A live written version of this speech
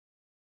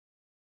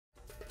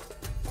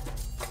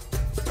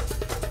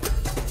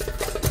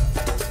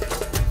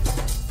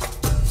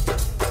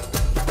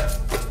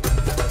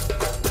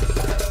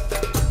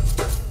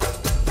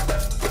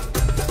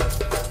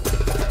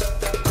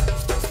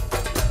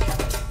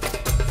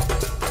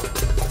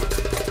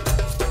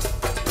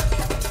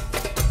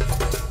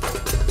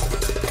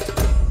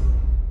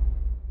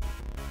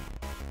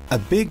A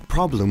big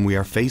problem we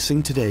are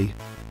facing today.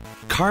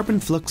 Carbon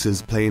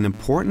fluxes play an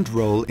important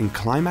role in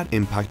climate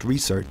impact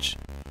research.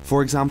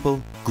 For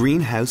example,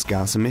 greenhouse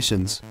gas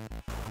emissions.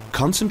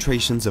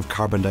 Concentrations of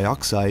carbon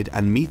dioxide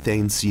and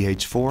methane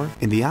CH4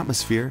 in the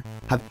atmosphere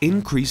have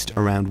increased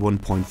around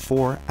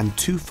 1.4 and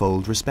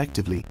 2-fold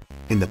respectively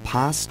in the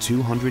past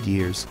 200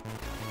 years.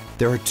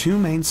 There are two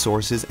main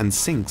sources and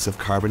sinks of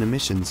carbon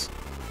emissions: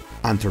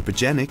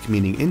 anthropogenic,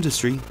 meaning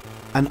industry,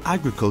 and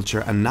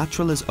agriculture and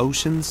natural as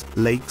oceans,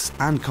 lakes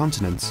and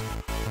continents.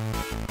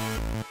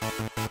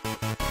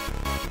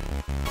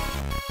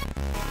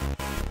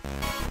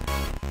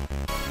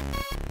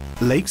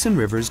 Lakes and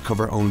rivers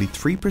cover only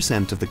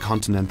 3% of the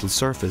continental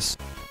surface,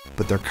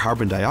 but their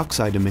carbon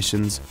dioxide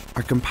emissions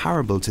are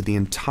comparable to the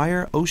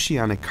entire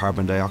oceanic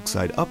carbon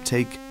dioxide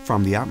uptake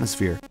from the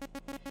atmosphere.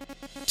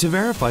 To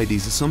verify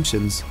these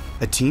assumptions,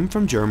 a team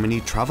from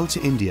Germany travelled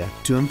to India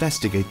to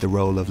investigate the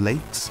role of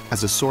lakes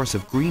as a source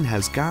of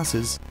greenhouse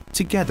gases,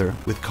 together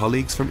with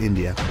colleagues from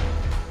India.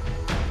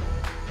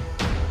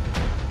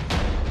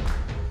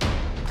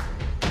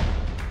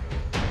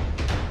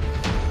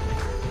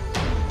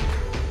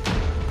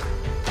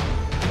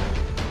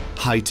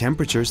 High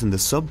temperatures in the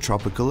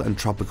subtropical and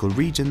tropical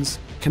regions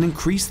can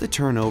increase the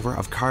turnover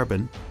of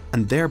carbon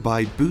and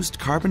thereby boost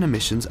carbon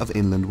emissions of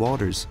inland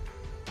waters.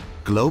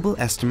 Global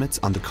estimates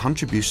on the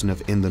contribution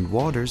of inland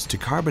waters to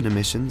carbon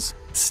emissions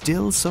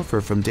still suffer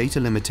from data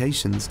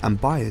limitations and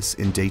bias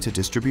in data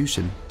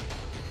distribution.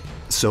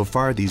 So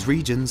far, these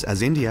regions,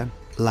 as India,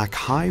 lack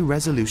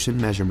high-resolution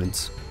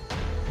measurements.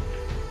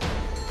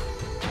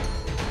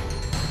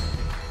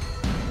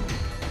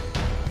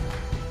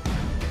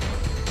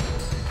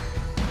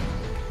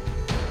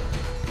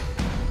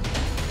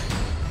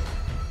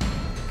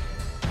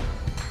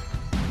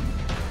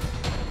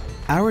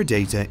 Our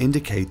data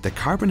indicate that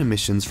carbon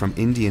emissions from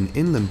Indian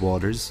inland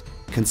waters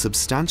can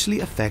substantially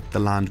affect the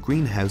land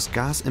greenhouse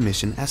gas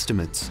emission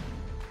estimates.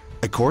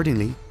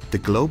 Accordingly, the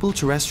global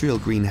terrestrial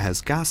greenhouse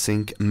gas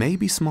sink may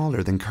be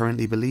smaller than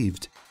currently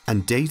believed,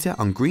 and data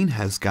on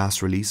greenhouse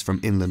gas release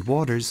from inland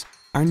waters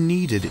are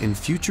needed in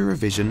future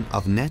revision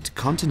of net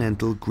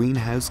continental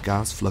greenhouse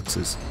gas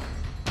fluxes.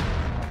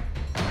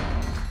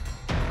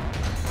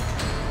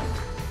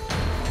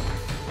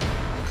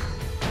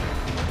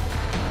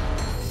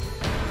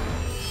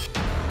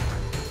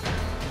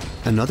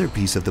 Another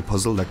piece of the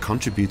puzzle that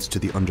contributes to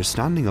the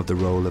understanding of the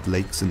role of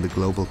lakes in the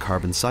global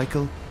carbon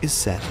cycle is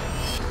set.